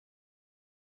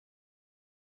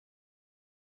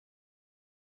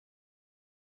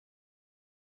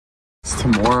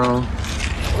tomorrow.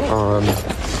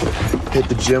 Hit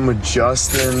the gym with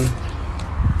Justin,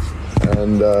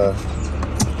 and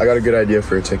I got a good idea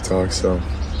for a TikTok, so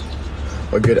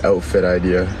a good outfit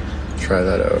idea. Try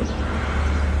that out.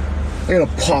 I'm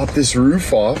gonna pop this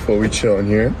roof off while we chill in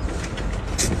here.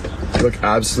 You look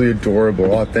absolutely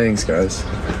adorable. Oh, thanks, guys.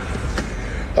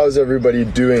 How's everybody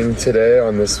doing today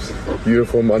on this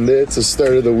beautiful Monday? It's the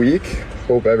start of the week.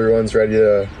 Hope everyone's ready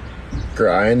to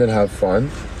grind and have fun,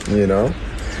 you know?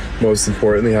 Most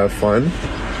importantly, have fun.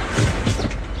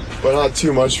 But not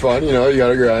too much fun, you know, you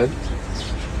gotta grind.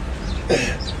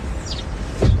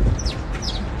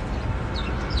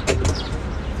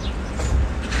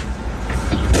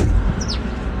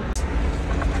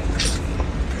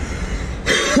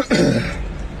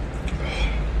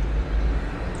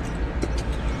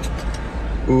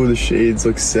 Ooh, the shades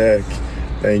look sick.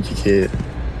 Thank you, Kate.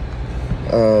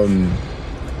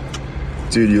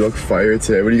 Dude, you look fire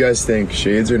today. What do you guys think?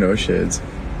 Shades or no shades?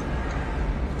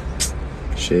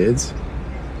 Shades?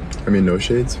 I mean, no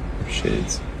shades?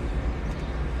 Shades.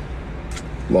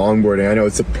 Longboarding. I know,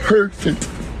 it's a perfect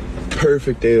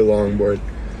day to longboard.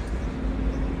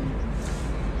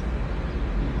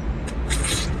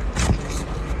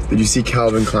 Did you see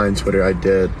Calvin Klein Twitter? I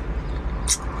did.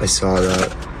 I saw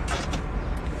that.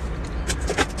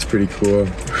 It's pretty cool.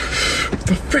 What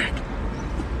the frick?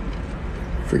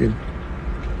 Friggin'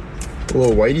 a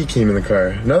little whitey came in the car.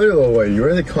 Another little whitey.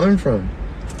 Where are they coming from?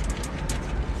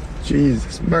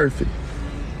 Jesus, Murphy.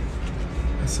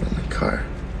 That's not my car.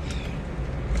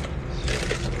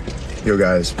 Yo,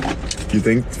 guys, you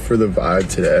think for the vibe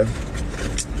today,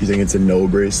 you think it's a no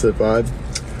bracelet vibe,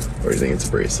 or you think it's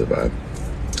a bracelet vibe?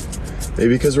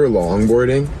 Maybe because we're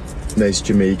longboarding. Nice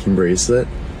Jamaican bracelet.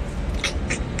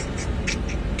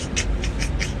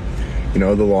 You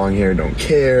know, the long hair don't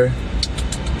care.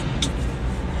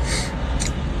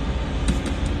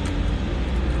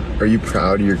 Are you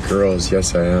proud of your girls?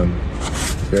 Yes, I am.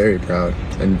 Very proud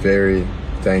and very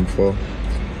thankful.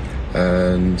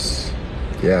 And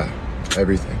yeah,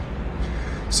 everything.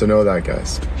 So know that,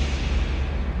 guys.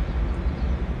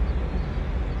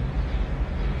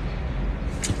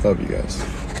 Love you guys.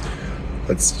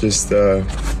 Let's just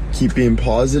keep being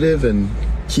positive and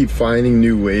keep finding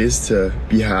new ways to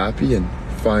be happy and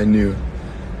find new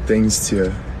things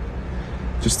to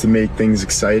just to make things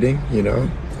exciting, you know?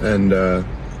 And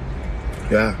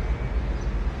yeah,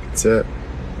 that's it.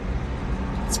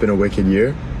 It's been a wicked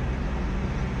year.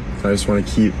 I just want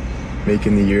to keep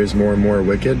making the years more and more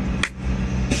wicked.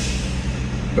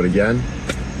 But again,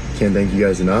 can't thank you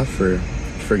guys enough for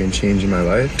friggin' changing my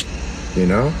life, you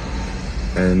know?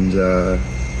 And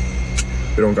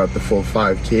we don't got the full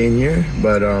 5K in here,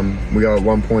 but we got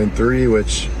 1.3,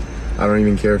 which I don't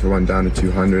even care if it went down to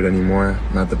 200 anymore.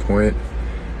 I'm at the point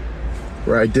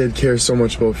where I did care so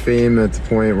much about fame, at the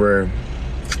point where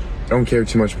I don't care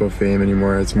too much about fame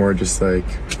anymore. It's more just like,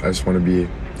 I just want to be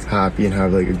happy and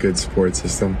have like a good support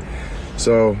system.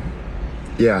 So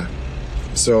yeah,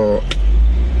 so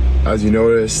as you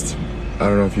noticed, I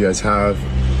don't know if you guys have,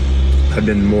 I've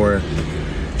been more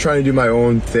trying to do my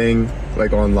own thing,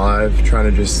 like on live, trying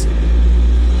to just,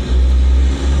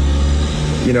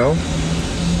 you know,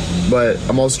 but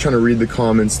I'm also trying to read the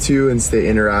comments too and stay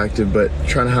interactive, but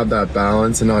trying to have that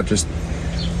balance and not just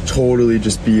totally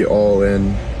just be all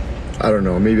in. I don't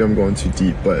know, maybe I'm going too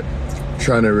deep, but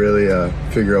trying to really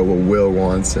figure out what Will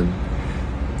wants and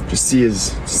just see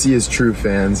his true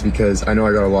fans, because I know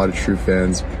I got a lot of true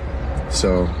fans.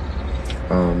 So,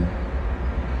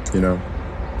 you know,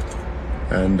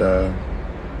 and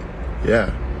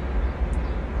yeah.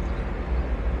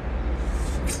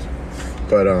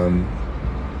 But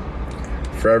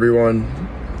for everyone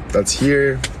that's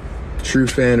here, true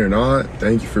fan or not,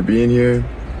 thank you for being here.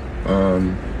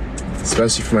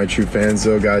 Especially for my true fans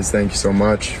though, guys, thank you so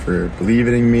much for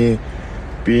believing in me,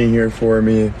 being here for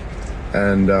me,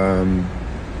 and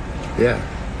yeah,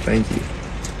 thank you.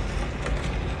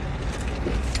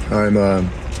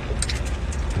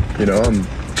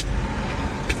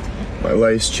 My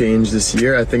life's changed this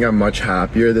year. I think I'm much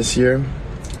happier this year.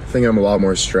 I think I'm a lot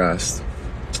more stressed.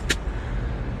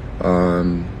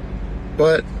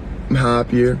 But I'm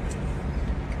happier.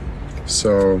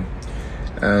 So,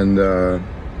 and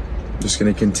just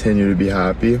gonna continue to be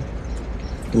happy.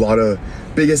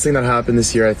 Biggest thing that happened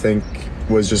this year, I think,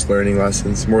 was just learning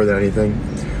lessons more than anything.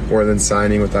 More than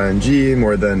signing with IMG,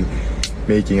 more than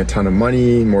making a ton of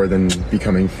money, more than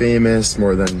becoming famous,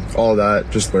 more than all that,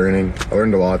 just learning. I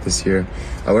learned a lot this year.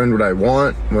 I learned what I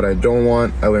want, what I don't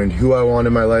want. I learned who I want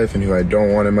in my life and who I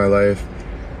don't want in my life.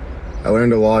 I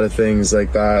learned a lot of things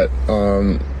like that.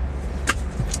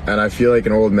 And I feel like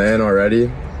an old man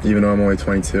already. even though I'm only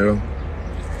 22.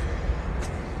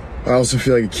 I also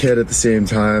feel like a kid at the same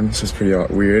time, so it's pretty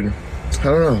weird. I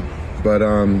don't know, but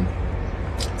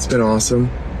it's been awesome.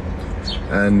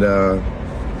 And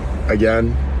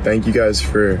again, thank you guys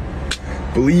for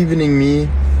believing in me,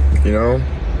 you know.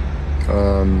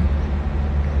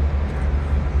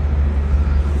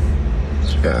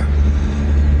 Yeah.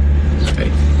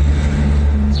 Hey.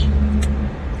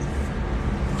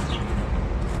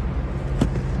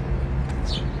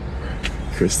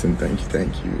 Kristen,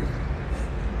 thank you.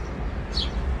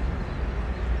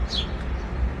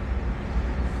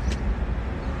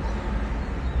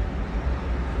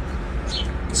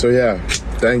 So yeah,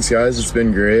 thanks guys, it's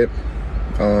been great.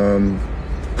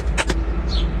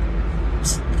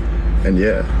 And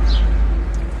yeah,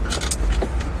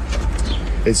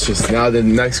 it's just now the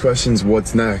next question's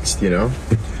what's next, you know?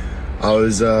 I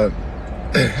was and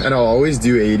I'll always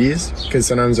do 80s because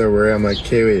sometimes I worry, I'm like,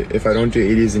 okay, wait, if I don't do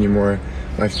 80s anymore,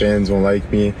 my fans won't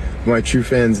like me. My true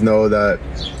fans know that,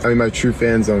 I mean, my true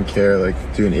fans don't care like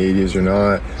doing 80s or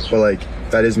not, but like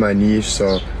that is my niche,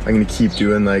 so I'm gonna keep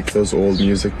doing like those old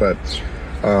music, but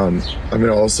I'm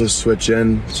gonna also switch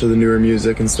in to the newer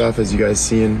music and stuff, as you guys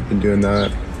seen, been doing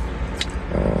that.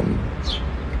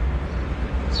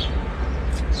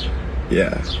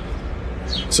 Yeah,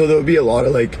 so there'll be a lot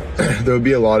of like there'll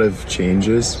be a lot of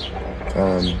changes.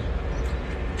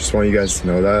 Just want you guys to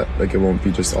know that, like, it won't be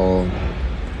just all,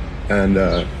 and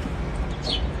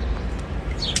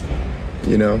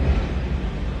you know,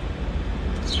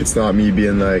 it's not me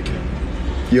being like,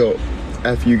 yo,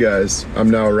 F you guys, I'm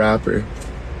now a rapper.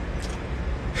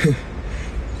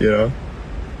 You know,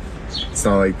 it's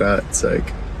not like that. It's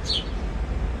like,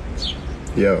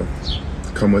 yo,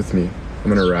 come with me, I'm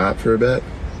gonna rap for a bit,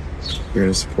 you're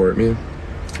gonna support me,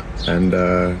 and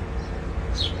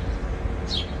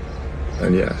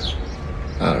yeah,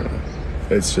 I don't know,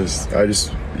 it's just,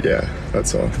 yeah,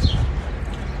 that's all.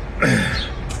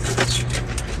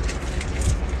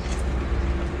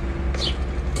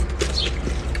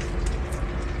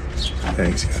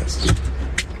 Thanks guys.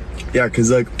 Yeah, cause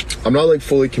like, I'm not like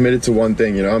fully committed to one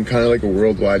thing, you know, I'm kind of like a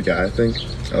worldwide guy, I think.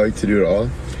 I like to do it all.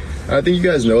 And I think you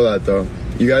guys know that though.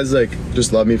 You guys like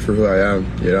just love me for who I am,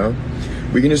 you know?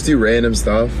 We can just do random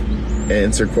stuff,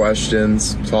 answer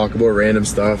questions, talk about random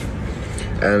stuff.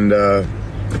 And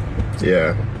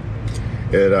yeah,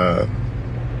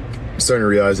 I'm starting to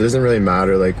realize it doesn't really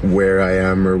matter like where I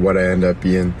am or what I end up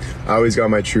being. I always got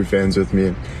my true fans with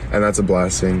me, and that's a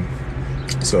blessing.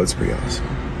 So it's pretty awesome.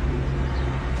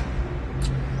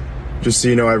 Just so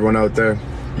you know, everyone out there,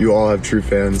 you all have true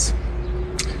fans.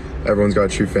 Everyone's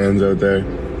got true fans out there.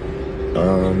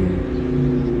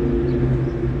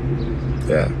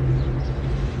 Yeah.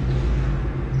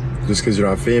 Just because you're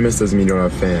not famous doesn't mean you don't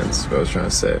have fans, is what I was trying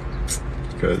to say.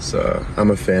 Because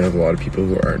I'm a fan of a lot of people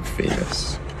who aren't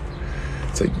famous.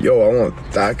 It's like, yo, I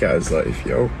want that guy's life,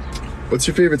 yo. What's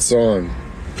your favorite song?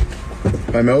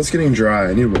 My mouth's getting dry,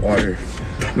 I need water.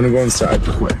 I'm gonna go inside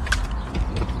quick.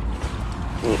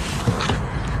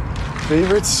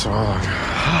 Favorite song?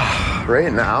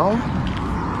 Right now?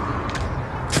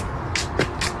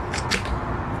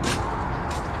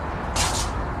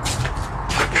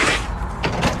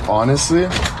 Honestly,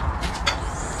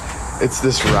 it's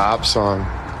this rap song.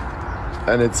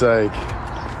 And it's like,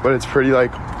 but it's pretty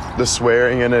like, the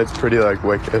swearing in it's pretty like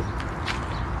wicked.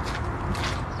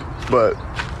 But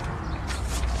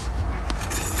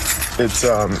it's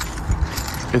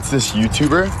this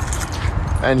YouTuber,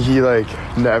 and he like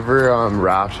never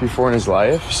rapped before in his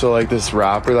life. So like this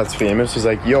rapper that's famous is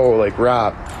like, yo, like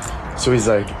rap. So he's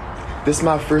like, this is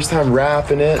my first time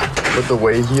rapping it, but the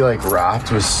way he like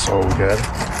rapped was so good.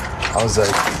 I was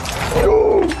like,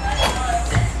 yo.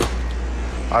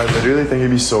 I literally think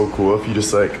it'd be so cool if you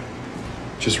just like,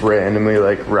 just randomly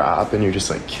like rap and you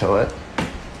just like kill it.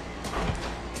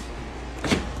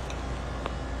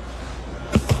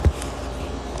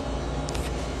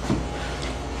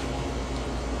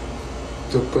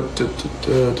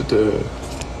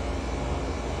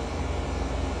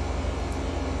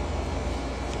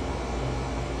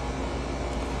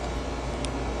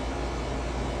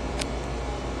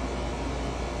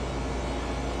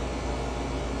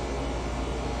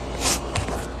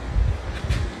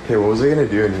 Okay, what was I gonna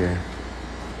do in here?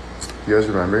 You guys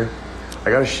remember? I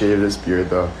gotta shave this beard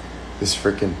though. This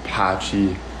freaking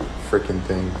patchy freaking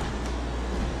thing.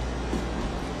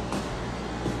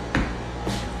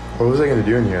 What was I gonna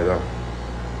do in here though?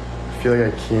 I feel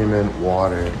like I came in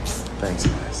water. Thanks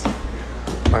guys.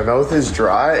 My mouth is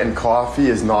dry and coffee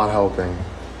is not helping.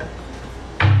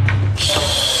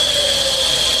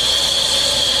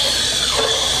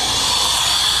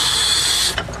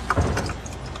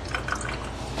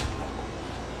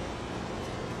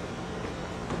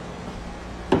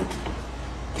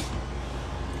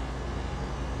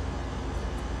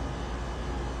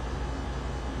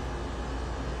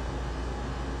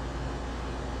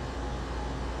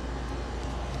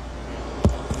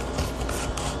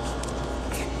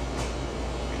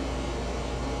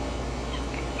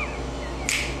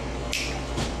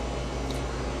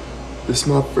 This is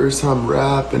my first time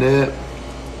rapping it.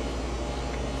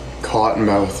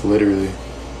 Cottonmouth, literally.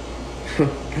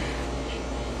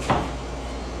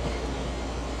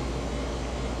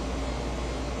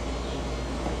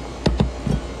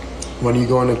 When are you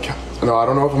going to? No, I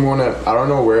don't know if I'm going to. I don't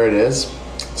know where it is.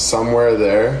 Somewhere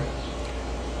there.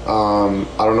 I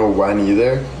don't know when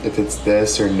either. If it's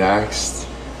this or next,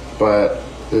 but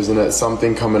there's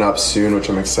something coming up soon, which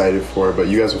I'm excited for. But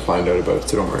you guys will find out about it,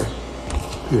 so don't worry.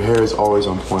 Your hair is always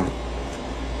on point.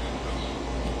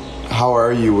 How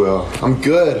are you, Will? I'm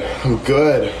good. I'm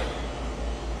good.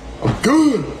 I'm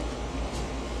good.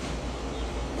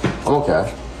 I'm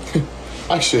okay.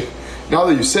 Actually, now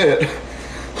that you say it,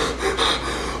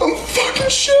 I'm fucking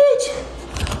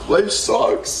shit. Life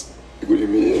sucks. What do you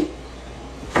mean?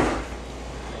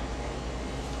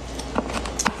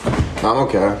 I'm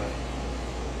okay.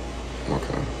 I'm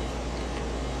okay.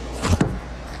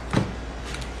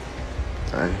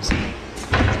 Thanks.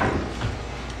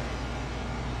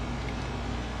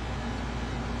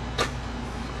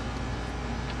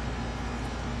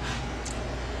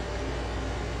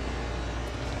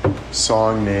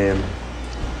 Song name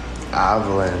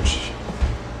Avalanche,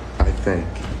 I think.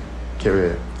 Okay,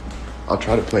 wait. I'll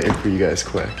try to play it for you guys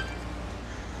quick.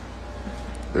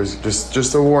 There's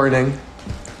just a warning.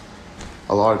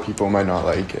 A lot of people might not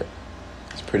like it.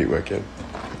 It's pretty wicked.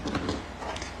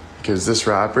 Because this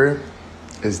rapper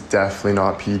is definitely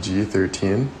not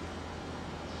PG-13.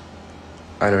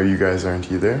 I know you guys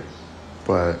aren't either,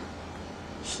 but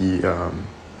he's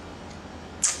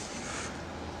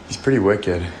pretty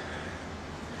wicked.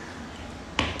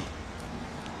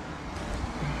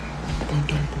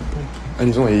 And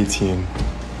he's only 18.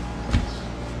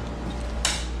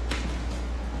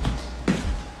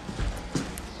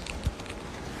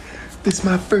 This is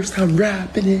my first time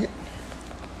rapping it.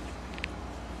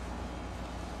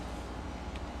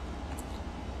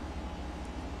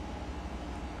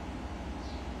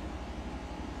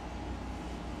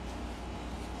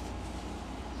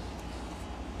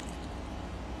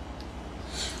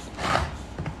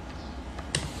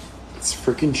 It's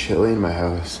freaking chilly in my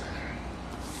house.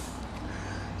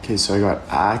 Okay, so I got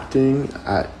acting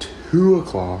at 2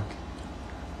 o'clock.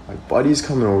 My buddy's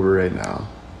coming over right now.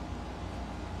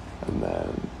 And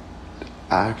then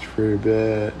act for a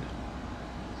bit.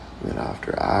 And then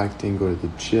after acting, go to the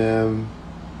gym.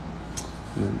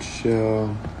 And then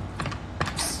chill.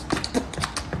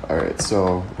 Alright,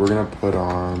 so we're gonna put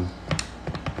on...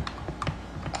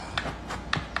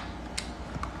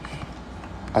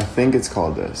 I think it's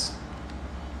called this.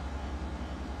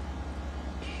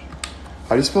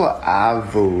 How do you spell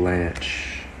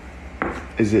avalanche?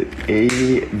 Is it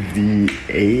A-V-A-L?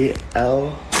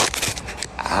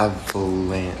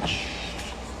 Avalanche.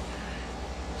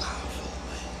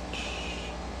 Avalanche.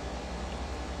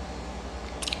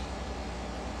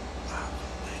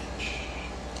 Avalanche.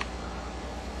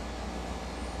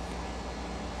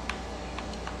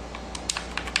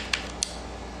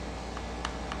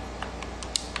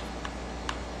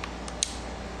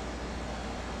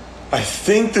 I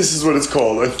think this is what it's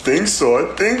called. I think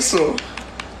so.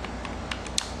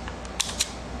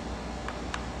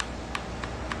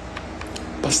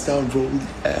 Bust down, roll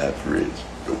the average.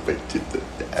 Go back to the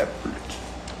average.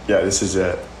 Yeah, this is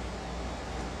it.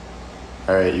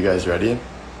 Alright, you guys ready?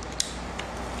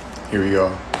 Here we go.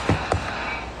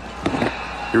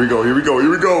 Here we go.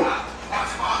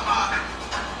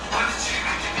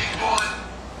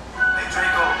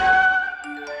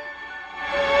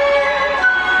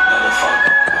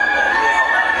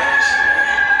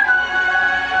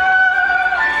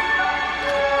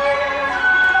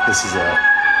 This is it.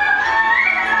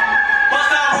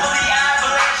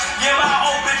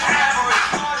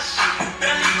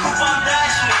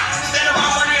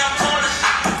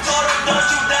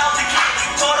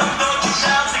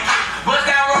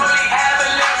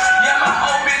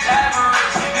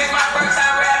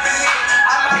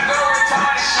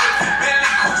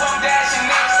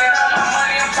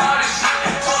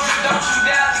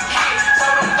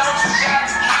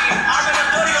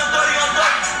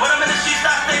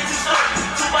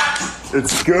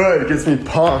 It's good. It gets me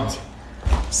pumped.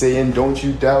 Saying, don't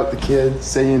you doubt the kid.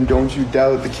 Saying, don't you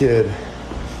doubt the kid.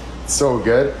 It's so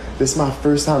good. This is my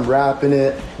first time rapping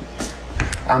it.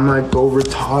 I might go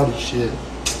retarded shit.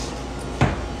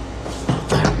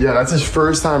 Yeah, that's his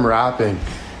first time rapping.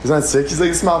 Isn't that sick? He's like,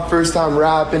 this is my first time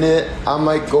rapping it. I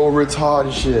might go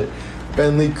retarded shit.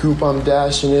 Bentley coupe, I'm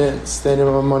dashing it. Standing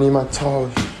my money, my tall.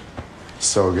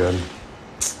 So good.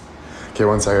 Okay,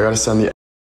 one second. I gotta send the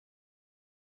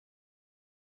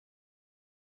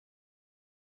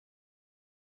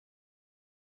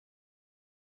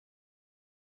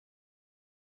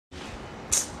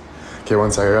Okay, one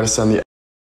second. I gotta send the.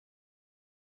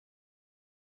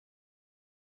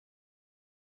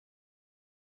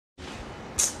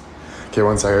 Okay,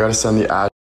 one second. I gotta send the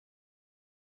ad.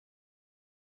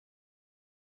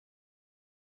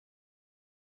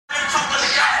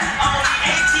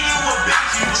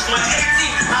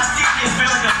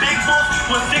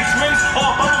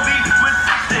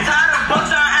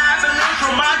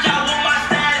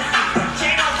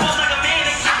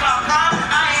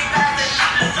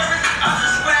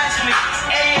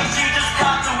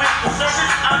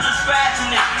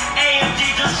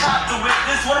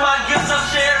 This one of my gifts, I'm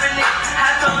sharing it.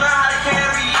 Had to learn how to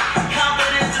carry it.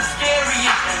 Confidence is scary.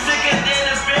 Sicker than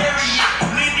a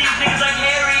variant. Leave these niggas like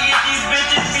Harriet. These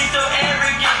bitches be so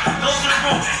arrogant. Go to the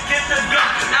room, get the gun.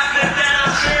 After that, I'm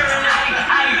sharing it.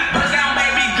 Ayy, look out,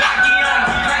 baby, Glocky on.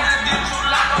 Presidential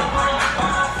like a world.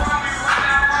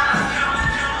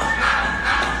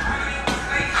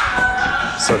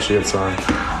 Such a good song.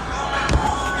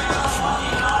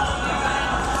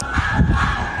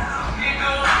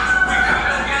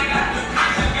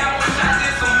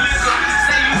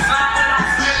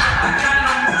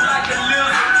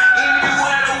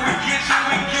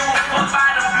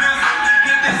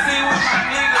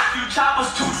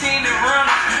 Choppers, 210 and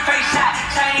runners. Face shot,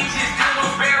 changes,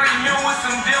 dealers, bury you with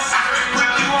some deals. Put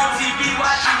you on TV,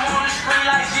 watch you on the screen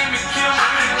like Jimmy Kimmel.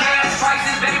 Gas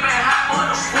prices, they been hot for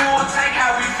the full tank,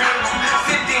 how we feel them.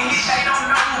 50 hits, they don't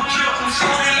know who killed them.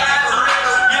 Shorty average,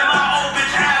 yeah, my old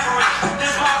bitch average.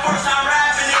 This my first time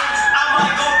rapping it. I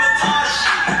might go retard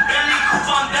shit. Barely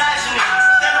coupe, I'm dashing it.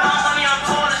 Stand on my money, I'm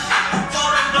taught shit.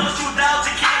 Told them don't you doubt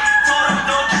the kid. Told them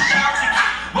don't you doubt the kid.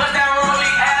 Was that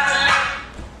really avalanche?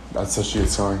 That's such a good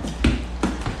song.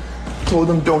 Told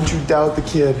him, don't you doubt the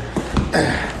kid.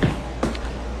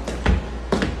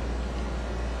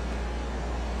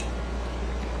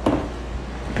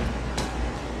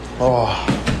 Oh.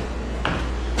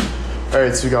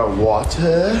 Alright, so we got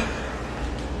water.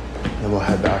 Then we'll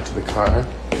head back to the car.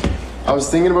 I was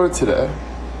thinking about it today.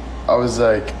 I was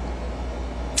like,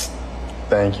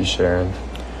 thank you, Sharon.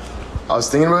 I was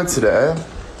thinking about it today,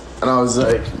 and I was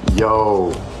like,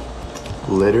 yo,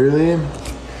 literally,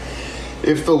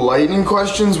 if the lightning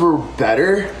questions were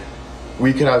better,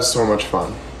 we could have so much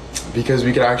fun. Because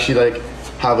we could actually like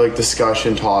have like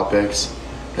discussion topics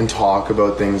and talk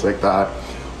about things like that.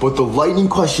 But the lightning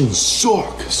questions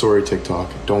suck. Sorry,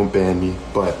 TikTok, don't ban me,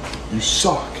 but you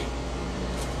suck.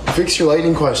 Fix your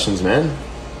lightning questions, man.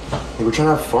 Like, we're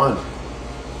trying to have fun.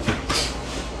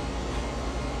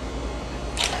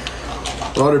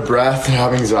 A lot of breath and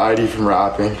have anxiety from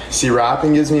rapping. See,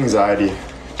 rapping gives me anxiety.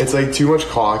 It's like too much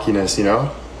cockiness, you know?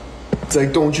 It's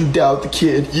like, don't you doubt the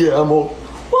kid. Yeah, I'm all,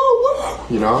 woo, woo.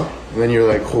 You know? And then you're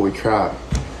like, holy crap.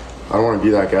 I don't want to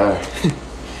be that guy.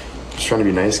 Just trying to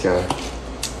be a nice guy.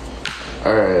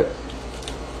 All right.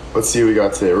 Let's see what we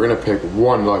got today. We're going to pick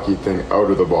one lucky thing out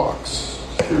of the box.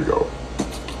 Here we go.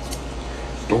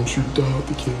 Don't you doubt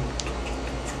the kid.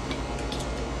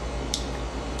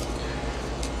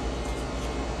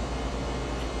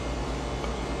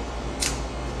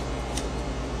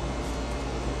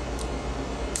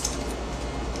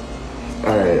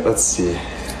 All right, let's see.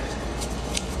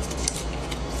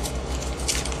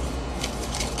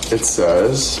 It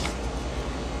says,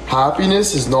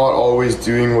 happiness is not always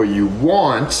doing what you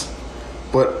want,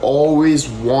 but always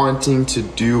wanting to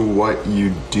do what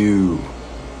you do.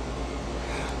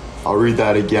 I'll read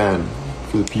that again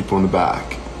for the people in the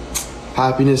back.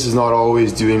 Happiness is not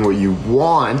always doing what you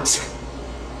want,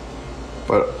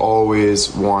 but always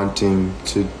wanting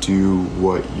to do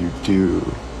what you do.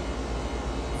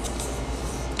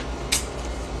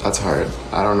 That's hard.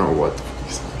 I don't know what the fuck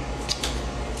he's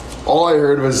saying. All I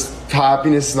heard was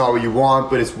happiness is not what you want,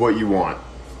 but it's what you want.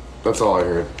 That's all I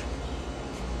heard.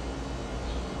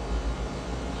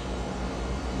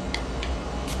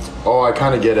 Oh, I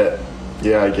kind of get it.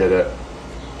 Yeah, I get it.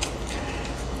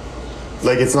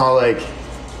 Like, it's not like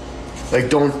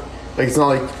don't, like, it's not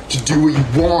like to do what you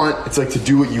want. It's like to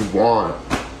do what you want.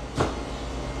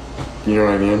 You know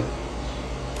what I mean?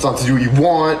 It's not to do what you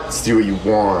want, it's to do what you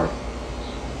want.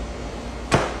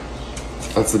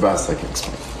 That's the best I can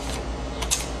explain.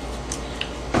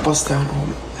 Bust down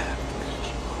home.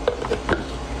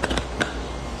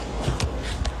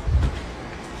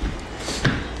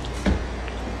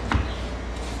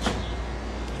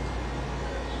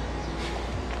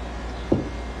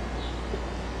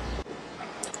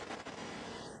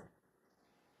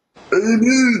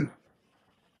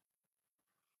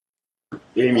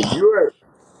 Amy, you are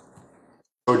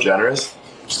so generous.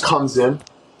 Just comes in,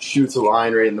 shoots a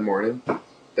line right in the morning.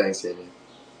 Thanks, Amy.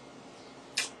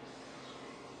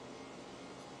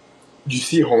 Did you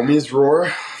see Homies roar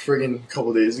friggin' a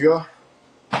couple days ago?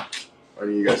 I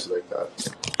knew you guys would like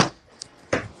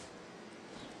that.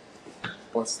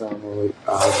 What's that really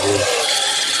average?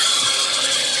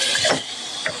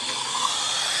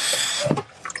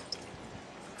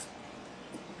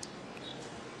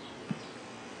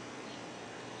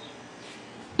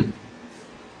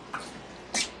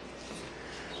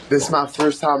 This is my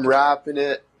first time rapping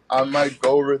it. I might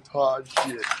go retard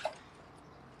shit.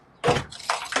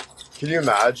 Can you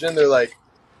imagine? They're like,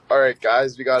 alright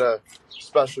guys, we got a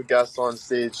special guest on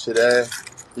stage today.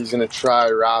 He's gonna try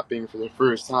rapping for the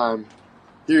first time.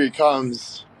 Here he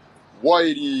comes,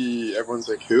 Whitey. Everyone's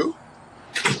like, who?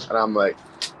 And I'm like,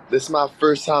 this is my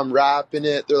first time rapping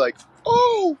it. They're like,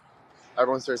 oh!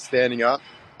 Everyone starts standing up.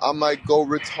 I might go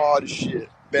retard shit.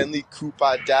 Bentley coupe,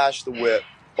 I dash the whip.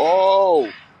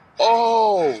 Oh!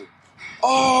 Oh!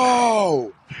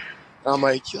 Oh! And I'm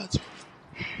like,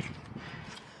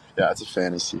 yeah, it's a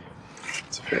fantasy.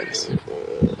 It's a fantasy.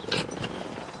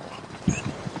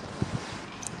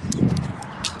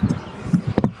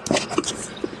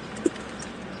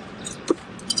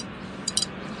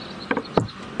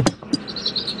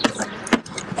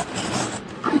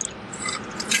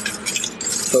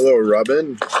 Hello,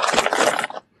 Robin.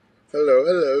 Hello,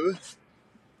 hello.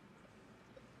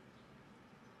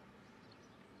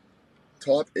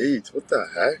 Top 8. What the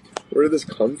heck? Where did this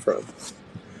come from?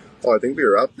 Oh, I think we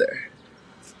were up there.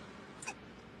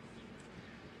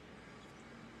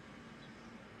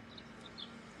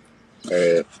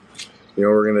 Alright. You know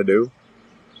what we're gonna do?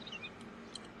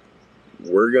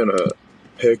 We're gonna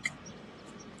pick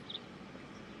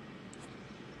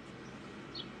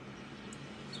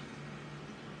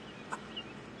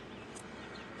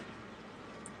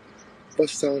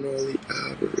bust down all the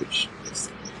average.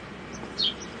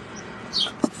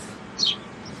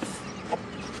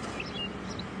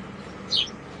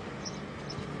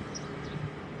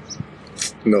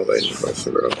 No lane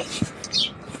question, bro.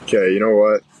 Okay, you know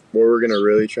what? What we're gonna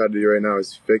really try to do right now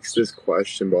is fix this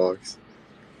question box.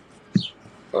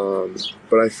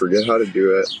 But I forget how to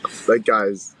do it. Like,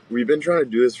 guys, we've been trying to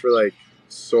do this for like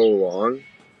so long,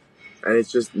 and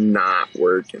it's just not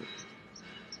working.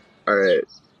 Alright.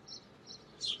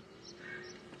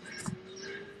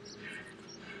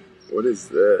 What is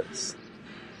this?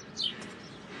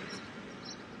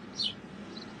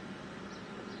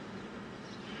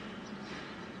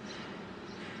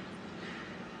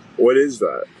 What is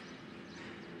that?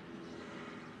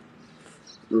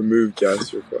 Remove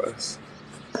guest request.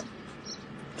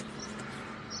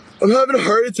 I'm having a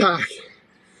heart attack.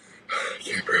 I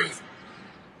can't breathe.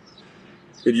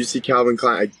 Did you see Calvin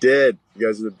Klein? I did. You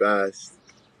guys are the best.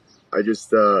 I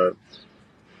just,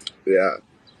 yeah.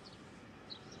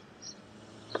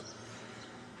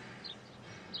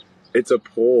 It's a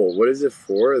poll. What is it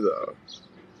for, though?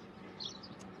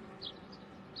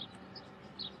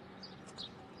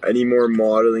 Any more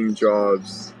modeling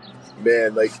jobs?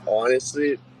 Man, like,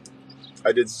 honestly,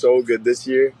 I did so good this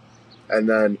year, and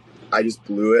then I just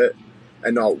blew it,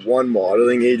 and not one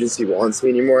modeling agency wants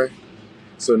me anymore.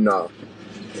 So, no.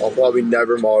 I'll probably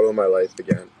never model in my life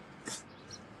again.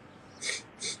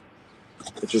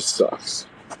 It just sucks.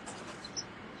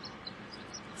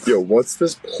 Yo, what's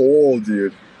this poll,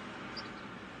 dude?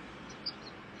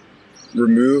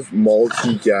 Remove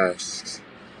multi-guests.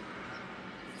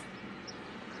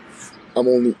 I'm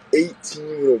only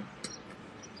 18.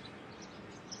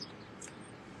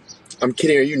 I'm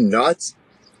kidding, are you nuts?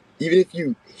 Even if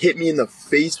you hit me in the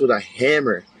face with a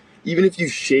hammer, even if you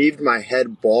shaved my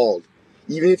head bald,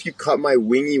 even if you cut my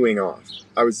wingy wing off,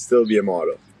 I would still be a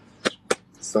model.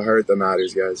 It's the heart that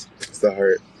matters, guys. It's the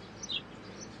heart.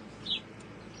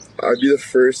 I'd be the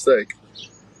first, like,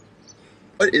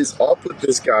 what is up with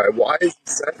this guy? Why is he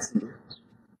sexy?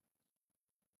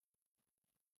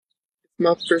 It's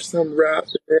my first time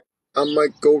rapping it. I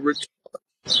might go rich.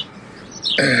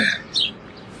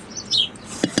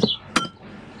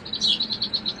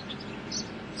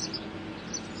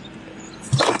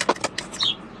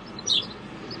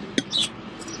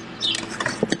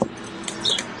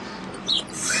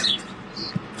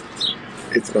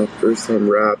 It's my first time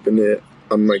rapping it.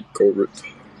 I might go retarded.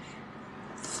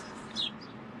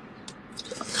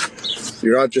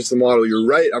 You're not just a model. You're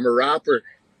right. I'm a rapper.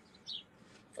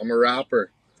 I'm a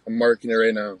rapper. I'm marking it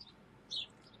right now.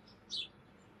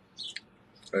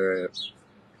 Alright.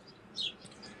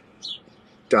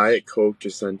 Diet Coke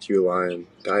just sent you a line.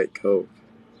 Diet Coke.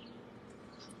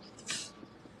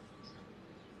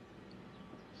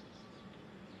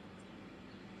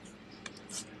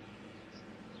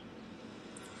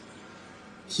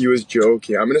 He was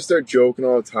joking. I'm gonna start joking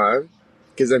all the time.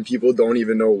 because then people don't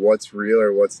even know what's real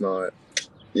or what's not,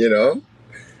 you know?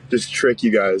 Just trick you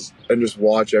guys and just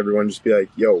watch everyone just be like,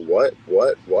 yo, what?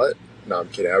 No, I'm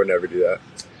kidding. I would never do that.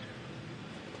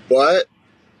 But,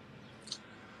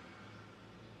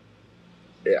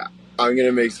 yeah, I'm going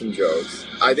to make some jokes.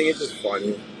 I think it's just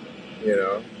funny, you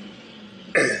know?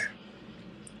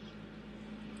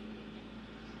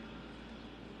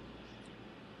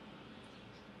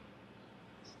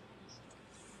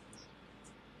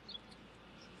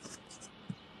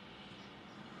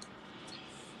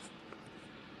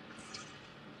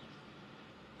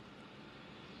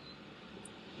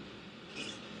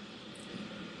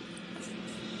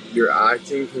 Your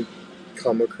acting can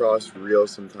come across real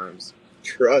sometimes.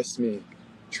 Trust me.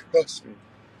 It's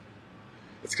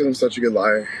because I'm such a good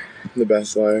liar. I'm the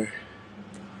best liar.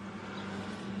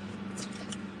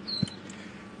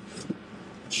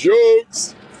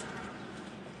 Jokes!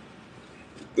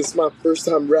 This is my first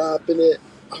time rapping it.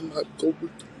 I'm not going.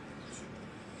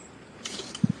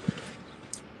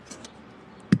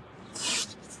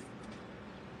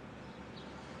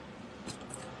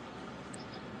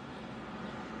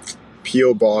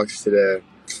 P.O. Box today.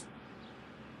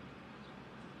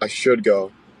 I should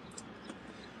go.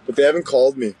 But they haven't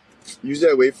called me.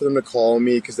 Usually I wait for them to call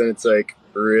me because then it's like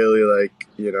really like,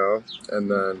 you know,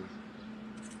 and then,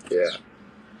 yeah.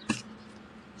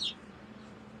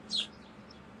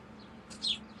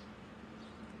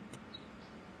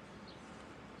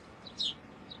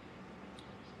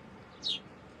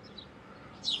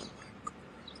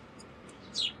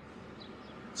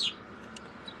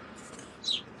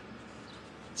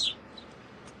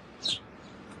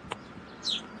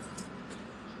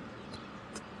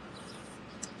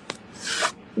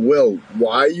 Will,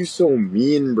 why are you so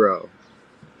mean, bro?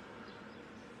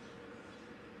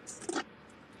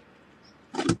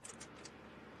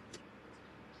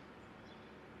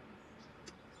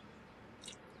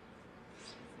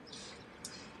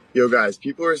 Yo, guys,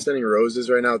 people are sending roses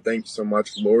right now. Thank you so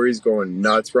much. Lori's going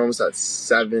nuts. We're almost at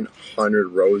 700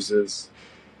 roses.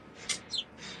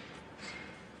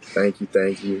 Thank you.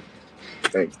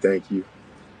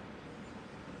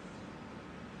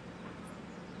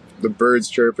 The birds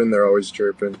chirping, they're always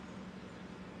chirping.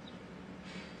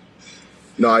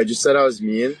 No, I just said I was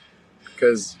mean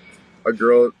because a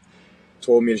girl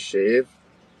told me to shave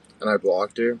and I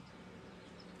blocked her.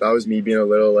 That was me being a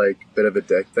little, like, bit of a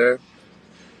dick there.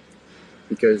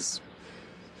 Because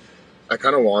I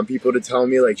kind of want people to tell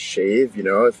me, like, shave, you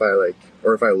know, if I, like,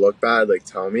 or if I look bad, like,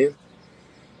 tell me.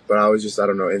 But I was just, I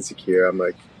don't know, insecure. I'm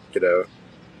like, get out.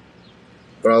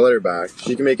 But I'll let her back.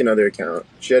 She can make another account.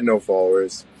 She had no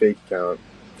followers. Fake account.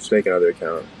 Just make another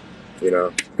account. You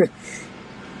know?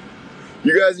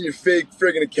 You guys and your fake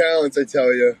friggin' accounts, I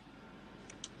tell you.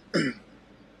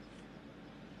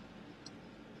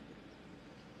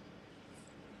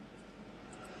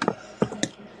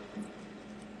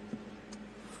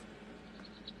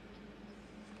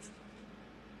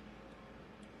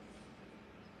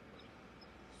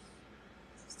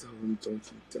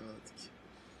 Don't you doubt.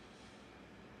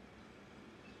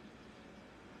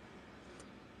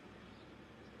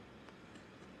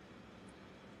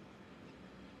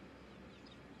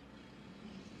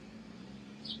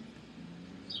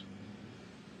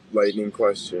 Lightning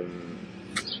question.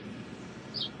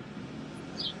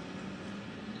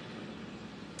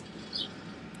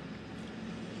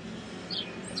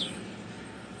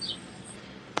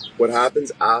 What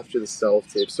happens after the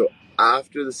self-tape? So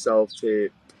after the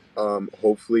self-tape,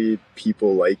 hopefully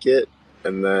people like it,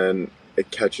 and then it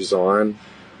catches on,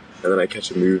 and then I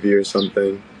catch a movie or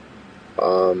something.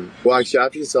 Well, actually,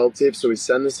 after the self-tape, so we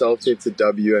send the self-tape to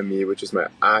WME, which is my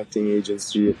acting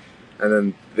agency, and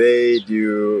then they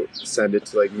do send it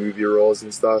to, like, movie roles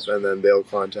and stuff, and then they'll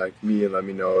contact me and let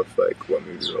me know if, like, what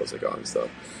movie roles I got and stuff.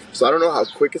 So I don't know how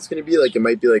quick it's gonna be. Like, it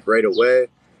might be, like, right away.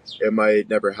 It might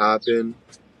never happen.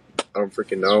 I don't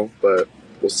freaking know, but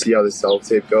we'll see how the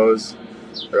self-tape goes.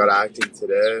 I got acting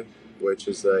today, which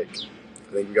is, like,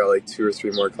 I think we got, like, 2 or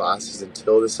 3 more classes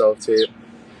until the self-tape.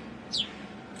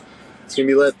 It's gonna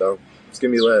be lit, though. It's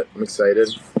gonna be lit. I'm excited.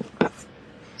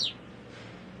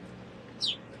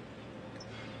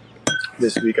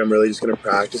 This week, I'm really just gonna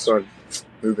practice on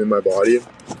moving my body.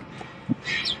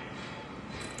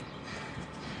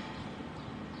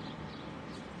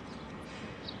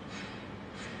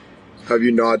 Have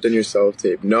you not done your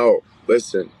self-tape? No.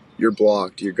 Listen, you're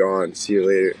blocked. You're gone. See you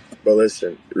later. But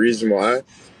listen, the reason why?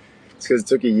 It's because it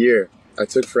took a year. I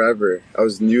took forever. I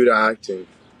was new to acting.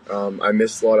 I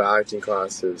missed a lot of acting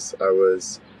classes. It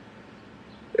was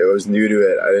new to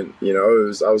it. I didn't, you know,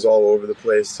 I was all over the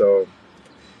place. So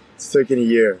it's taken a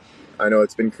year. I know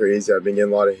it's been crazy. I've been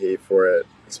getting a lot of hate for it,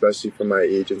 especially from my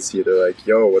agency. They're like,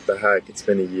 yo, what the heck? It's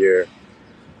been a year.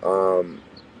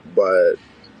 But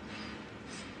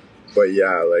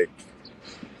yeah, like,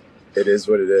 it is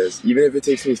what it is. Even if it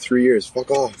takes me 3 years,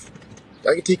 fuck off.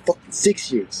 I could take fucking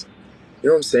 6 years. You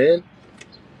know what I'm saying?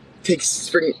 It takes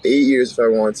freaking 8 years if I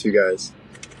want to, guys.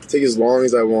 Take as long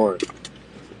as I want.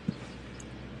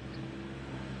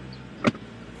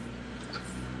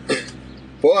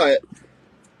 But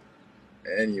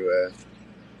anyway,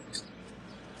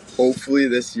 hopefully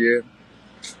this year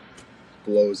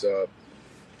blows up.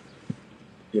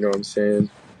 You know what I'm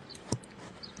saying?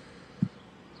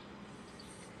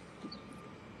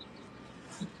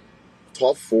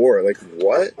 Top 4, like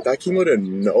what? That came out of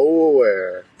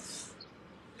nowhere.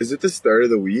 Is it the start of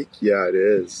the week? Yeah, it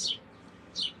is.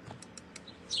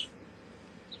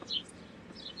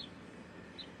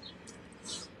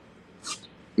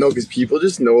 No, because people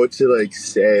just know what to like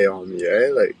say on me, eh?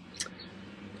 Like,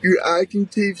 your acting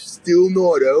tape's still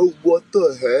not out. What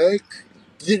the heck?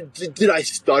 Did I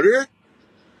stutter?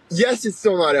 Yes, it's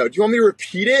still not out. Do you want me to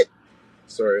repeat it?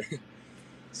 Sorry.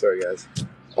 Sorry, guys.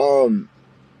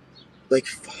 Like,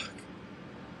 fuck.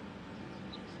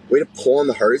 Way to pull on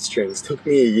the heartstrings. Took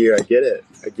me a year. I get it.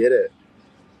 Like,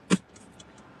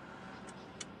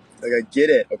 I get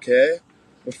it, okay?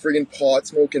 I'm a friggin'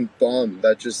 pot-smoking bum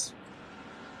that just...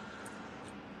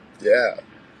 Yeah.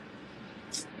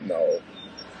 No.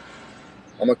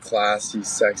 I'm a classy,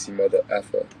 sexy mother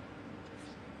effer.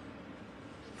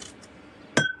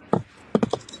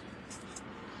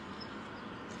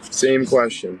 Same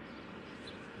question.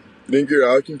 You think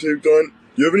your acting tape done?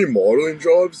 Do you have any modeling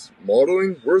jobs?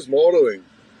 Modeling? Where's modeling?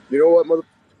 You know what, mother...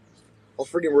 I'll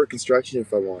friggin' work construction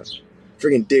if I want.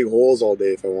 Friggin' dig holes all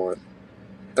day if I want.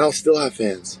 And I'll still have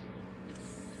fans.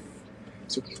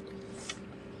 So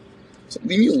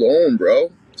leave me alone,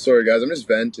 bro. Sorry, guys, I'm just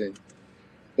venting.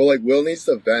 Well, like, Will needs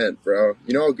to vent, bro.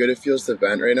 You know how good it feels to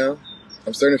vent right now?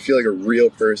 I'm starting to feel like a real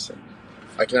person.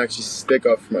 I can actually stick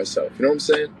up for myself. You know what I'm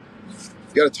saying?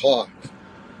 You gotta talk.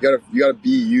 You gotta be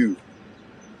you.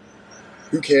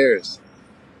 Who cares?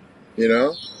 You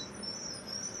know?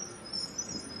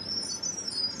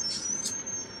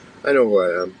 I know who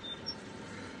I am.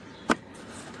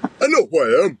 I know who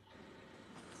I am.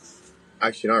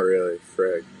 Actually, not really.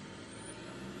 Frig.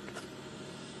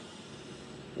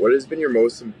 What has been your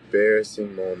most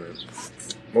embarrassing moment?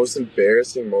 Most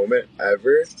embarrassing moment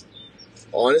ever?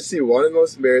 Honestly, one of the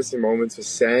most embarrassing moments was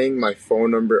saying my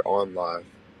phone number on live.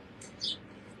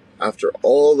 After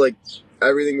all, like,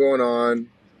 everything going on,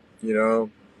 you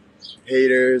know,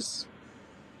 haters,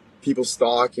 people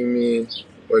stalking me,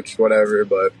 which, whatever,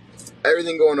 but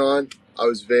everything going on, I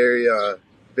was very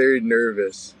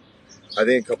nervous. I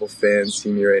think a couple fans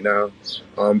see me right now,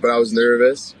 but I was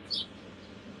nervous,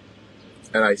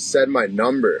 and I said my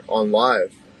number on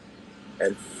live,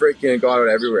 and freaking it got out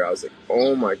everywhere. I was like,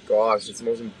 oh my gosh, it's the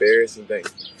most embarrassing thing.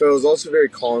 So I was also very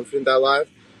confident that live,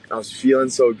 and I was feeling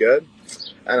so good,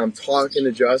 and I'm talking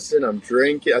to Justin, I'm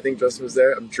drinking, I think Justin was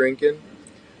there, I'm drinking,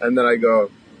 and then I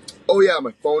go, oh yeah,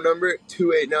 my phone number,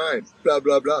 289, blah,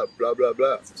 blah, blah, blah, blah,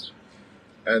 blah.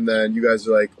 And then you guys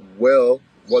are like, Will,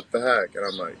 what the heck? And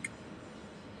I'm like,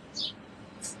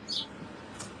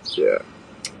 yeah.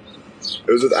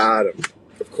 It was with Adam.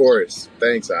 Of course.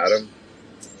 Thanks, Adam.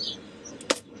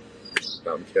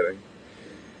 No, I'm kidding.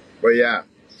 But yeah,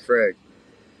 frig.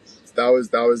 That was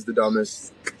the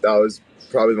dumbest, that was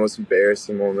probably the most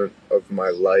embarrassing moment of my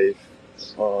life.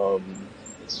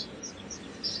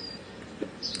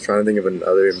 Trying to think of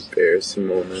another embarrassing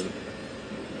moment.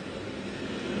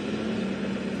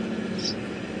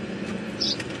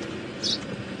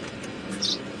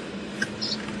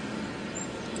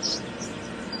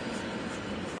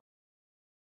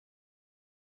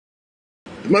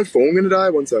 Is my phone gonna die?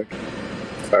 One sec.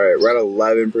 Alright, we're at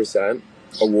 11%.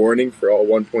 A warning for all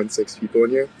 1.6 people in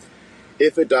here.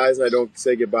 If it dies and I don't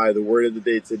say goodbye, the word of the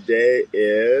day today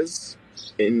is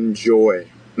enjoy.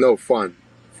 No, fun.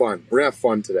 Fun. We're gonna have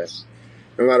fun today.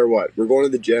 No matter what. We're going to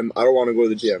the gym. I don't want to go to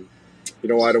the gym. You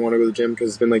know why I don't want to go to the gym? Because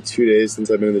it's been like 2 days since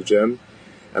I've been in the gym,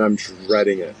 and I'm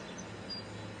dreading it.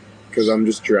 Because I'm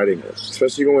just dreading it.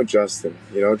 Especially going with Justin.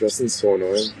 You know, Justin's so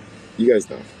annoying. You guys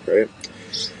know, right?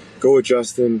 Go with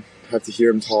Justin, have to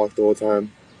hear him talk the whole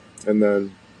time, and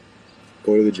then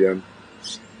go to the gym.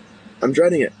 I'm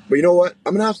dreading it. But you know what?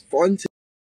 I'm going to have fun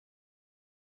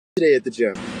today at the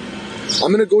gym.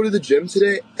 I'm going to go to the gym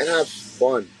today and have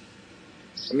fun.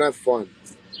 I'm going to have fun.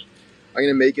 I'm going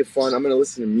to make it fun. I'm going to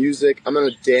listen to music. I'm going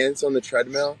to dance on the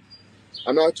treadmill.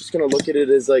 I'm not just going to look at it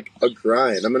as like a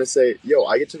grind. I'm going to say, yo,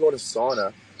 I get to go to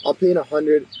sauna. I'll pay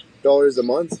 $100 a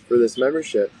month for this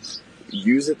membership.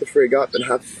 use it the frig up and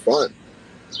have fun,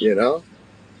 you know?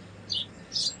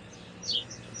 So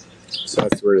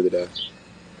that's the word of the day.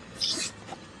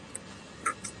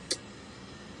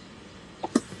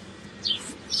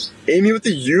 Amy with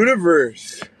the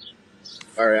universe.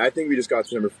 All right, I think we just got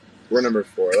to we're number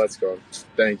 4. Let's go.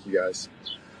 Thank you guys.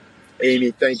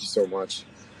 Amy, thank you so much.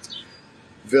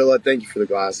 Villa, thank you for the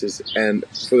glasses. And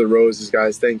for the roses,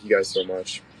 guys, thank you guys so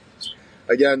much.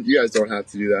 Again, you guys don't have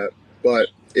to do that, but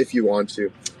if you want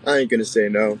to, I ain't gonna say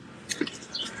no.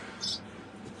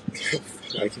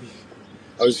 I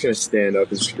was just gonna stand up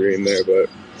and scream there, but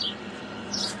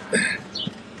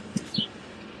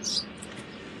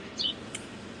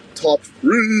top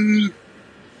 3.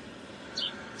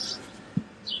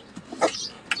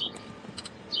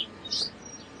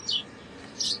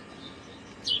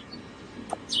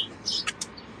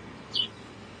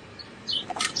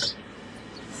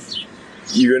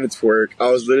 You're gonna twerk. I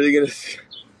was literally gonna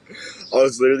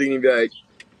be like,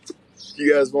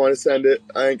 you guys want to send it?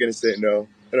 I ain't gonna say no.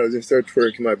 And I was gonna start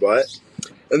twerking my butt.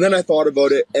 And then I thought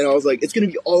about it, and I was like, it's gonna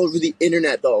be all over the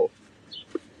internet, though.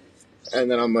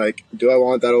 And then I'm like, do I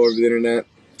want that all over the internet?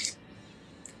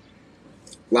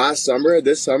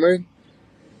 This summer,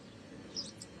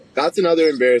 that's another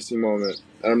embarrassing moment.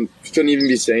 I shouldn't even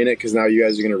be saying it, because now you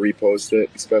guys are gonna repost it,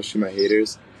 especially my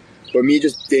haters. But me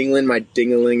just dingling my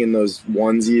dingling in those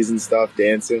onesies and stuff,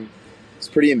 dancing, it's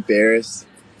pretty embarrassed.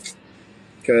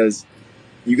 Because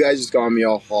you guys just got me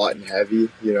all hot and heavy,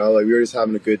 you know? Like, we were just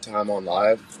having a good time on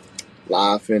live,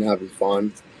 laughing, having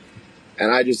fun.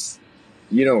 And I just,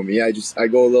 you know me, I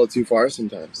go a little too far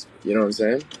sometimes. You know what I'm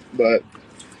saying? But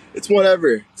it's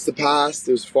whatever. It's the past.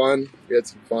 It was fun. We had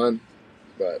some fun.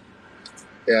 But,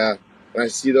 yeah, when I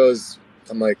see those,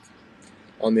 I'm like,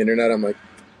 on the internet, I'm like,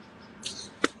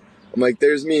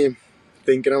 there's me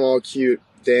thinking I'm all cute,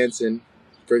 dancing,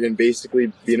 friggin'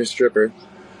 basically being a stripper.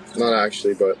 Not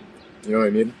actually, but you know what I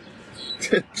mean?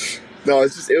 No,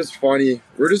 it was funny.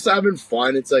 We're just having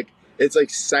fun. It's like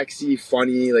sexy,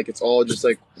 funny, like it's all just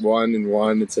like one and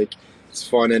one. It's like, it's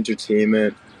fun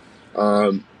entertainment.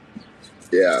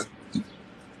 Yeah.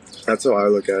 That's how I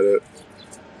look at it.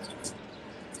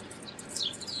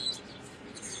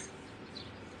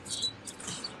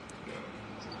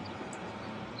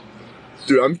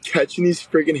 Dude, I'm catching these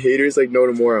freaking haters like no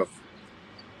tomorrow.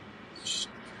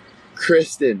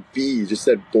 Kristen B just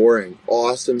said boring.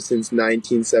 Awesome since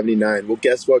 1979. Well,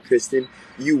 guess what, Kristen?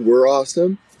 You were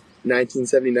awesome.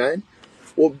 1979?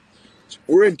 Well,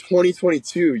 we're in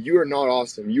 2022. You are not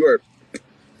awesome. You out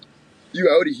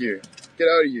of here. Get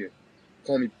out of here.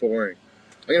 Call me boring.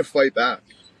 I'm gonna fight back.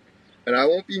 And I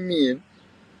won't be mean,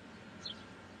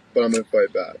 but I'm gonna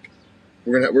fight back.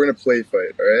 We're gonna play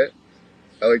fight, alright?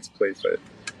 I like to play fight.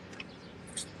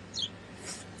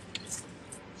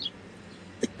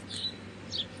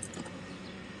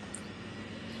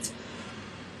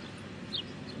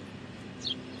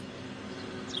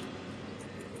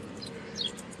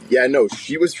 Yeah, no,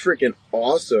 she was freaking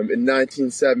awesome in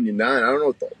 1979. I don't know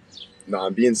what the... Nah,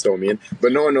 I'm being so mean.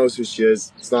 But no one knows who she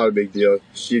is. It's not a big deal.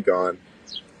 She gone.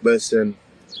 Listen,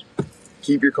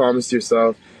 keep your comments to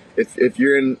yourself. If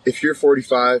you're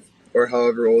 45 or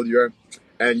however old you are,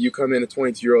 and you come in a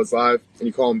 22-year-old's live and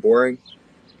you call them boring,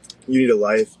 you need a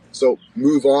life. So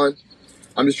move on.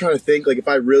 I'm just trying to think, like, if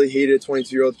I really hated a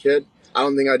 22-year-old kid, I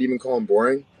don't think I'd even call him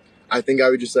boring. I think I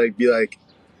would just like be like,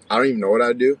 I don't even know what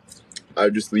I'd do. I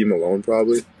would just leave him alone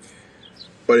probably.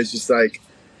 But it's just like,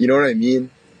 you know what I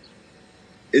mean?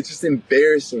 It's just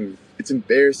embarrassing. It's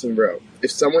embarrassing, bro.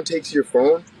 If someone takes your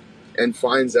phone and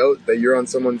finds out that you're on a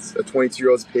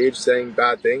 22-year-old's page saying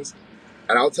bad things,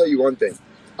 and I'll tell you one thing,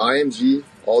 IMG,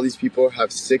 all these people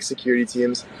have 6 security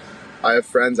teams. I have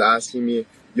friends asking me,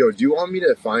 yo, do you want me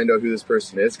to find out who this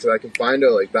person is? Because I can find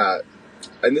out like that.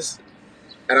 And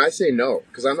I say no,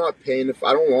 because I'm not paying,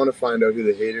 I don't want to find out who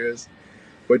the hater is.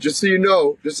 But just so you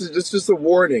know, this is just a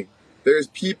warning. There's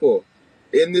people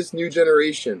in this new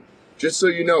generation, just so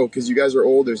you know, because you guys are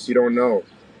older, so you don't know.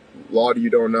 A lot of you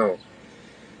don't know.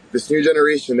 This new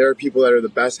generation, there are people that are the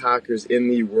best hackers in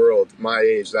the world, my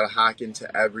age, that hack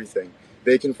into everything.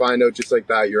 They can find out just like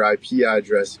that, your IP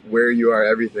address, where you are,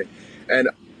 everything. And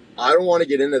I don't want to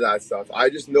get into that stuff. I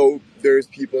just know there's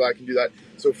people that can do that.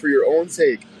 So for your own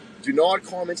sake, do not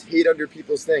comment hate under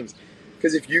people's things.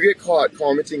 Because if you get caught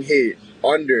commenting hate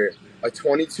under a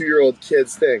 22-year-old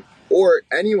kid's thing, or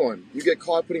anyone, you get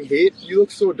caught putting hate, you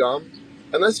look so dumb.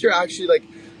 Unless you're actually like,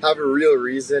 have a real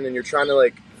reason and you're trying to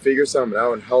like figure something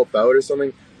out and help out or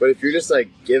something. But if you're just like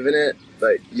giving it,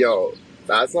 like, yo,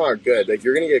 that's not good. Like,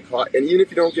 you're gonna get caught. And even if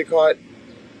you don't get caught,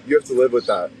 you have to live with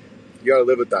that. You gotta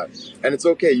live with that. And it's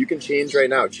okay, you can change right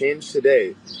now. Change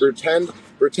today.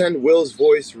 Pretend Will's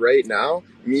voice right now,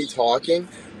 me talking,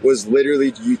 was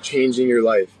literally you changing your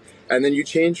life. And then you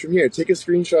change from here. Take a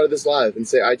screenshot of this live and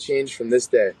say, I changed from this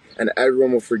day, and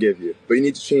everyone will forgive you. But you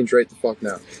need to change right the fuck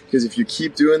now. Because if you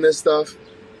keep doing this stuff,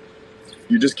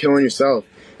 you're just killing yourself.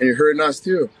 And you're hurting us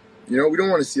too. You know, we don't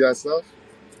want to see that stuff.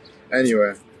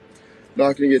 Anyway,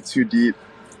 not gonna get too deep.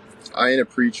 I ain't a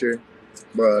preacher,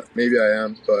 but maybe I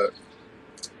am, but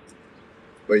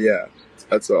yeah,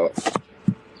 that's all.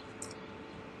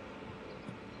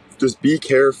 Just be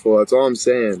careful, that's all I'm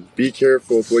saying. Be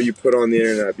careful with what you put on the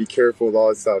internet. Be careful with all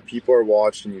that stuff. People are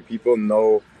watching you. People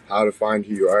know how to find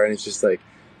who you are, and it's just like,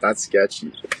 that's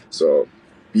sketchy. So,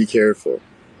 be careful.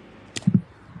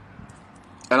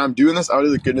 And I'm doing this out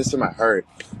of the goodness of my heart.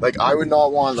 Like, I would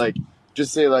not want, like,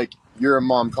 just say, like, you're a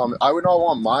mom comment. I would not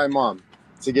want my mom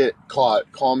to get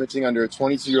caught commenting under a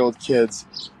 22-year-old kid's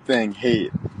thing,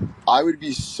 hate. I would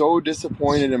be so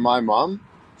disappointed in my mom.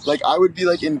 Like, I would be,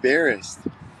 like, embarrassed.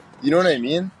 You know what I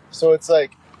mean? So it's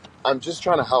like, I'm just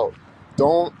trying to help.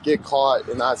 Don't get caught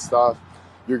in that stuff.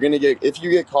 If you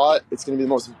get caught, it's going to be the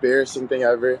most embarrassing thing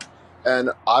ever.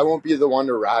 And I won't be the one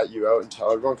to rat you out and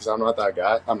tell everyone, because I'm not that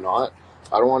guy. I'm not.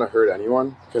 I don't want to hurt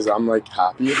anyone because I'm like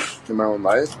happy in my own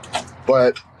life.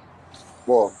 But,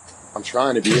 well, I'm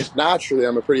trying to be. Naturally,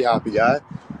 I'm a pretty happy guy.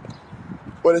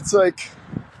 But it's like,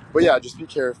 but yeah, just be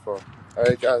careful. All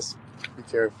right, guys, be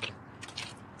careful.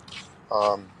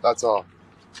 That's all.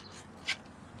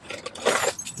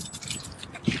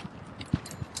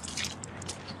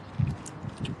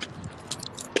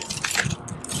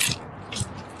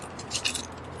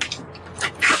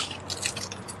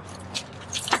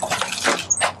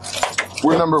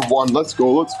 We're number one. Let's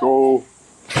go. Let's go.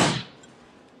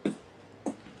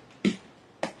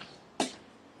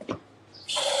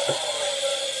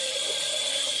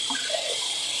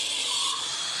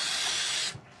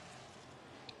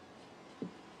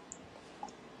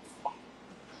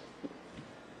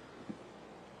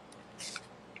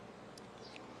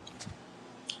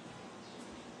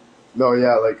 No,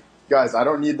 yeah, like, guys, I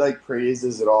don't need, like,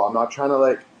 praises at all. I'm not trying to,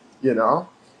 like, you know,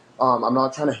 I'm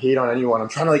not trying to hate on anyone. I'm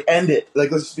trying to, like, end it. Like,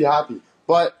 let's just be happy.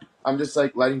 But I'm just,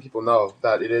 like, letting people know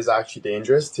that it is actually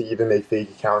dangerous to even make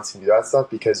fake accounts and do that stuff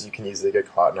because you can easily get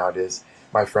caught nowadays.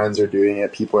 My friends are doing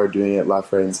it. People are doing it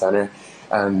left, right, and center.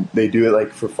 And they do it,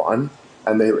 like, for fun.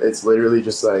 And it's literally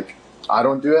just, like, I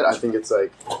don't do it. I think it's,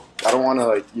 like, I don't want to,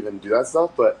 like, even do that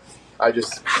stuff. But I'm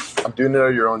doing it out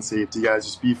of your own safety, guys.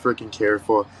 Just be freaking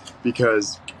careful.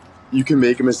 Because you can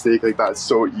make a mistake like that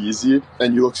so easy,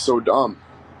 and you look so dumb.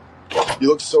 You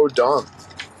look so dumb,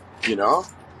 you know?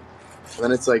 And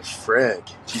then it's like, frig,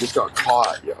 you just got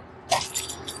caught, yo.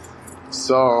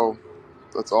 So,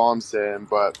 that's all I'm saying,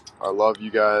 but I love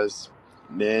you guys.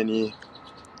 Nanny,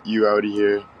 you out of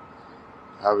here.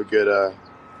 Have a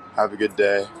good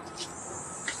day.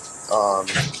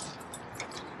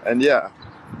 And yeah,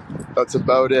 that's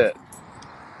about it.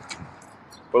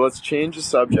 But let's change the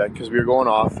subject because we were going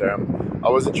off there. I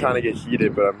wasn't trying to get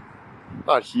heated, but I'm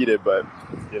not heated, but,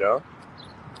 you know,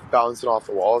 bouncing off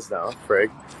the walls now,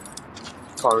 frig.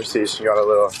 Conversation got a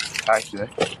little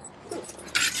hectic.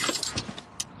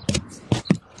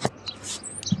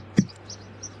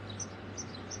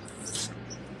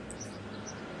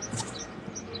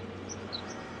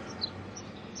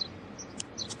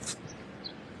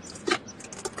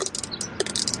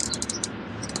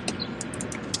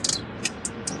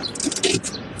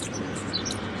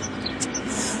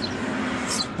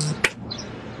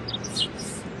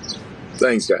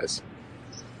 Thanks, guys.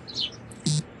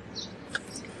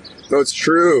 No, it's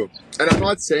true. And I'm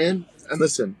not saying, and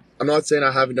listen, I'm not saying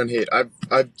I haven't done hate.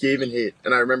 I've given hate,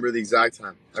 and I remember the exact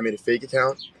time. I made a fake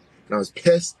account, and I was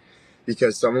pissed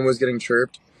because someone was getting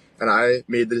chirped, and I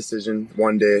made the decision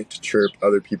one day to chirp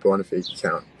other people on a fake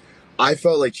account. I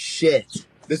felt like shit.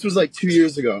 This was like 2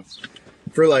 years ago.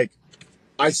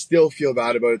 I still feel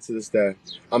bad about it to this day.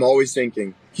 I'm always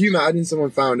thinking, can you imagine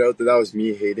someone found out that was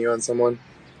me hating on someone?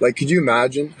 Like, could you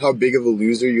imagine how big of a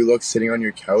loser you look sitting on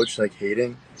your couch, like,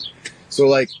 hating? So,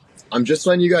 like, I'm just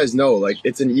letting you guys know, like,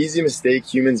 it's an easy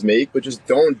mistake humans make, but just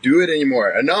don't do it anymore.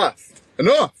 Enough!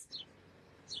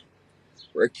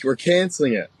 We're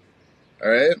canceling it.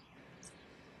 Alright?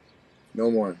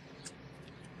 No more.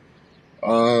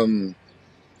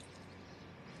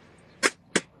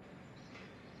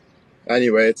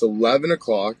 Anyway, it's 11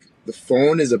 o'clock. The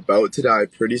phone is about to die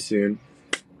pretty soon.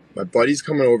 My buddy's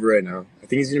coming over right now. I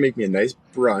think he's going to make me a nice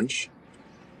brunch.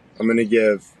 I'm going to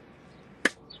give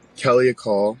Kelly a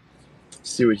call,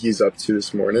 see what he's up to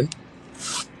this morning.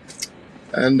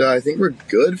 And I think we're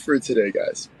good for today,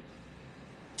 guys.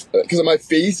 because my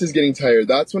face is getting tired.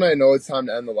 That's when I know it's time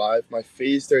to end the live. My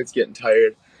face starts getting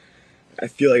tired. I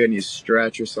feel like I need to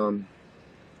stretch or something.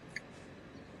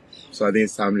 So I think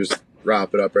it's time to just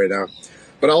wrap it up right now.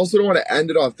 But I also don't want to end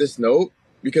it off this note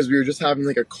because we were just having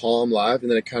like a calm live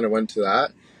and then it kind of went to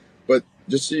that. But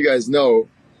just so you guys know,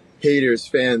 haters,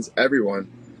 fans,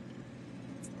 everyone,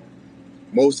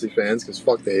 mostly fans because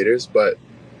fuck the haters, but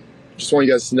just want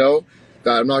you guys to know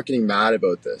that I'm not getting mad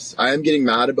about this. I am getting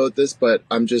mad about this, but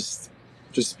I'm just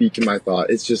speaking my thought.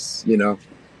 It's just, you know,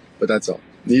 but that's all.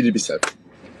 Needed to be said.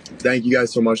 Thank you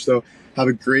guys so much though. Have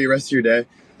a great rest of your day.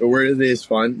 The word of the day is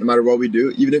fun, no matter what we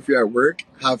do. Even if you're at work,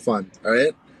 have fun, all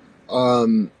right? All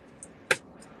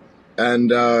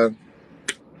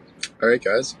right,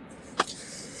 guys.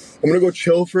 I'm gonna go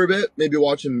chill for a bit, maybe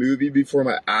watch a movie before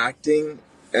my acting,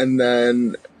 and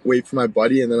then wait for my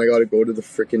buddy, and then I gotta go to the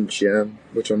freaking gym,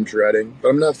 which I'm dreading, but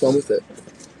I'm gonna have fun with it.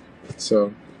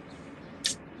 So,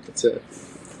 that's it.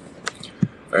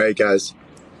 All right, guys.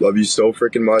 Love you so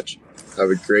freaking much.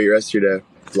 Have a great rest of your day.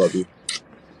 Love you.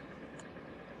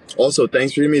 Also,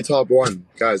 thanks for giving me a top 1.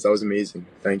 Guys, that was amazing.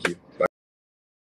 Thank you.